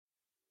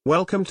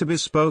Welcome to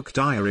Bespoke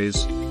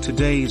Diaries.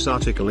 Today's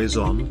article is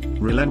on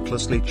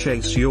Relentlessly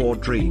Chase Your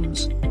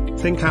Dreams.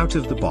 Think out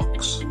of the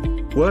box.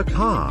 Work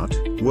hard,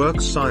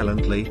 work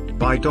silently,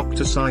 by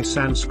Dr. Sai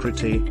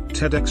Sanskriti,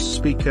 TEDx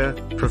speaker,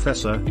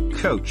 professor,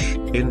 coach,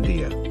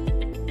 India.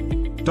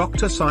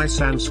 Dr. Sai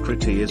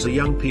Sanskriti is a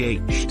young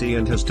PhD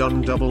and has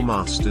done double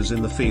masters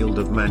in the field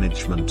of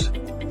management.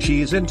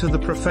 She is into the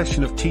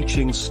profession of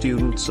teaching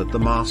students at the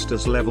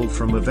master's level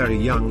from a very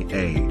young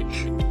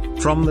age.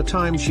 From the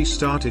time she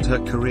started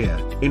her career,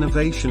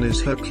 innovation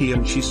is her key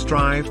and she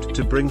strived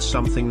to bring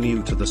something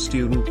new to the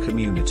student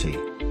community.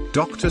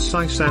 Dr.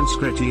 Sai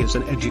Sanskriti is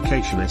an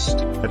educationist,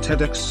 a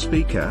TEDx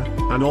speaker,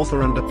 an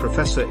author and a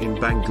professor in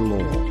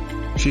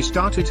Bangalore. She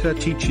started her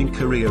teaching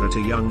career at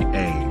a young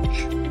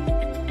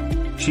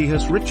age. She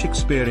has rich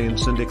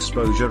experience and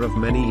exposure of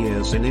many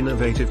years in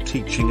innovative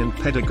teaching and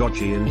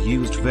pedagogy and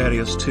used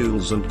various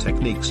tools and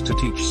techniques to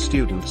teach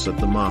students at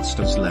the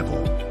master's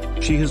level.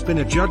 She has been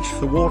a judge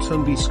for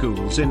Whartonby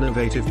School's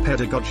Innovative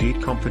Pedagogy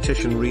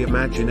Competition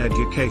Reimagine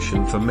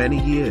Education for many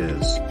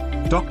years.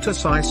 Dr.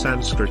 Sai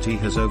Sanskriti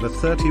has over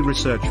 30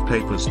 research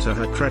papers to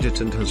her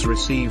credit and has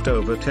received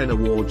over 10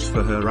 awards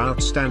for her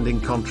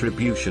outstanding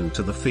contribution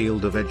to the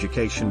field of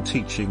education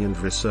teaching and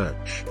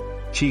research.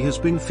 She has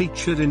been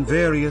featured in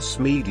various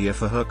media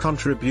for her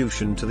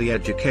contribution to the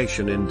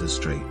education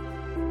industry.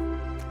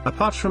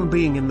 Apart from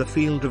being in the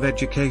field of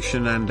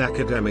education and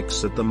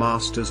academics at the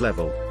master's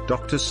level,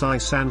 Dr. Sai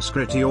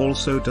Sanskriti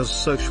also does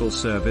social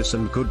service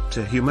and good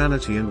to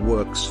humanity and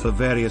works for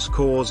various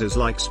causes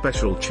like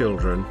special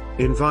children,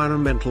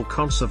 environmental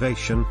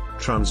conservation,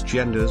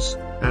 transgenders,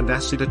 and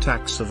acid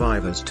attack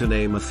survivors to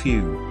name a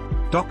few.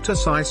 Dr.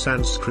 Sai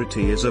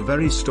Sanskriti is a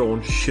very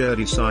staunch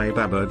Shirdi Sai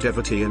Baba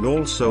devotee and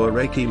also a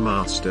Reiki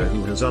master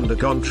who has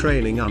undergone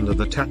training under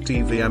the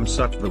Tattviyam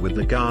Sattva with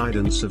the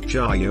guidance of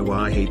Jaya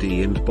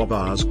Wahidi and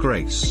Baba's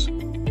grace.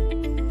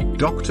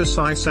 Dr.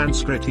 Sai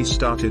Sanskriti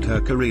started her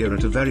career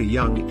at a very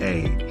young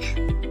age.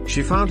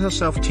 She found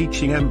herself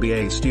teaching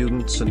MBA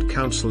students and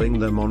counseling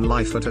them on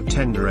life at a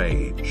tender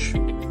age.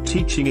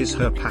 Teaching is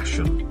her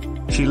passion.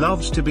 She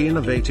loves to be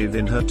innovative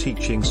in her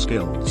teaching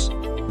skills.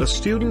 The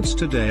students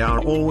today are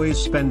always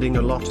spending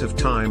a lot of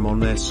time on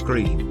their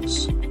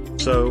screens.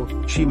 So,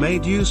 she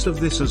made use of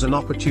this as an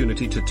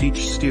opportunity to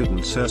teach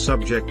students her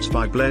subjects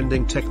by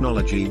blending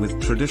technology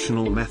with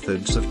traditional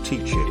methods of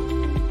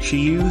teaching. She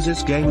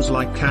uses games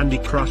like Candy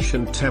Crush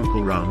and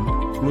Temple Run,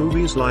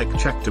 movies like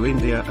Chak to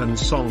India and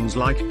songs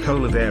like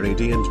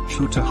Kolavaridi and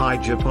Chuta Hai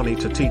Japani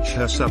to teach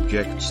her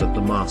subjects at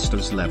the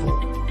master's level.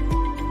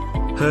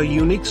 Her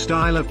unique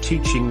style of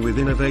teaching with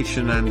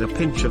innovation and a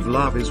pinch of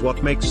love is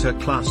what makes her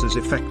classes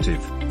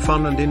effective,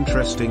 fun and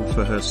interesting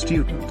for her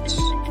students.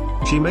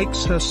 She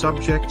makes her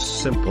subjects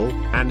simple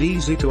and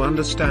easy to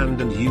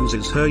understand and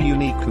uses her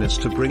uniqueness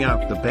to bring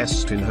out the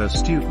best in her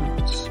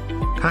students.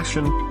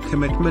 Passion,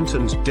 commitment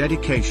and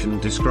dedication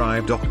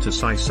describe Dr.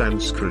 Sai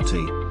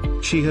Sanskriti.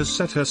 She has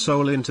set her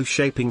soul into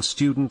shaping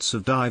students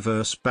of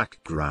diverse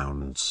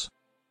backgrounds.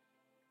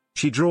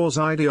 She draws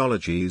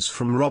ideologies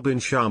from Robin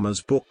Sharma's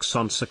books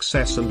on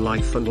success and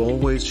life and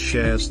always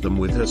shares them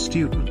with her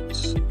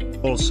students.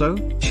 Also,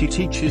 she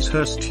teaches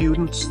her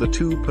students the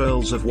two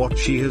pearls of what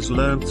she has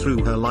learned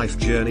through her life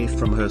journey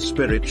from her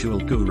spiritual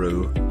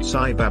guru,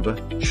 Sai Baba,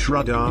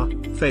 Shraddha,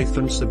 faith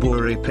and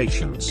Saburi,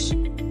 patience.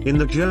 In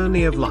the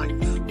journey of life,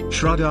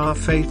 Shraddha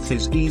faith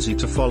is easy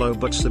to follow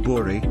but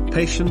Saburi,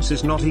 patience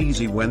is not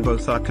easy when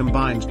both are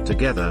combined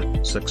together.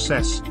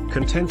 Success,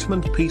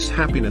 contentment, peace,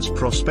 happiness,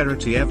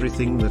 prosperity,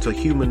 everything that a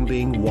human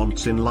being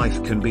wants in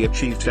life can be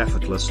achieved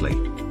effortlessly.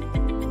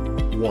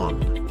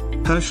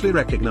 1. Hershey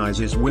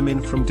recognizes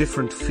women from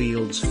different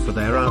fields for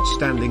their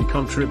outstanding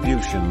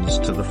contributions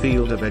to the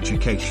field of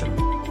education.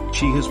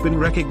 She has been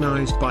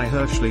recognized by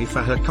Hershey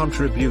for her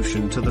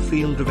contribution to the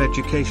field of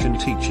education,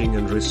 teaching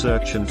and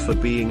research and for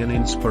being an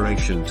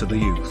inspiration to the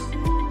youth.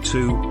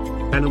 2.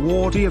 An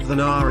awardee of the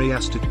Nari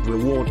Astute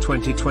Award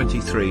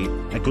 2023,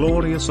 a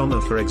glorious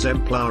honor for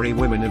exemplary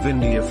women of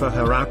India for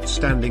her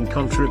outstanding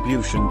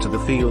contribution to the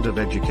field of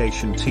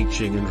education,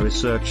 teaching and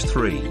research.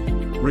 3.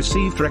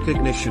 Received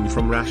recognition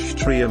from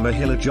Rashtriya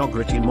Mahila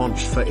Jagriti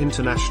Manch for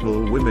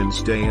International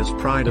Women's Day as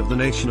Pride of the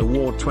Nation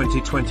Award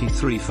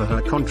 2023 for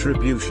her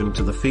contribution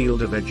to the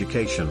field of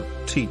education,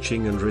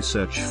 teaching and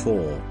research.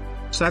 4.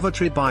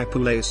 Savitribai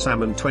Phule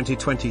Samman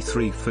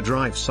 2023 for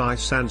Drive Sai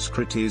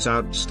Sanskriti's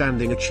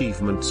outstanding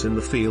achievements in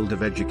the field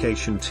of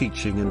education,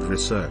 teaching and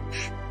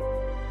research.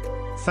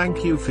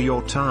 Thank you for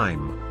your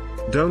time.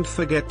 Don't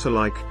forget to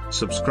like,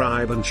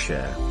 subscribe and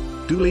share.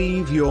 Do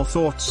leave your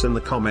thoughts in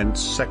the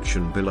comments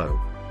section below.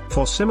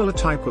 For similar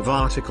type of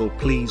article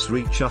please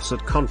reach us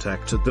at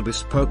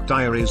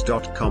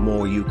contact@thebespokediaries.com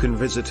or you can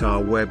visit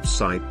our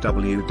website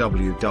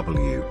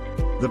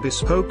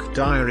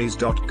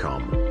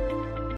www.thebespokediaries.com.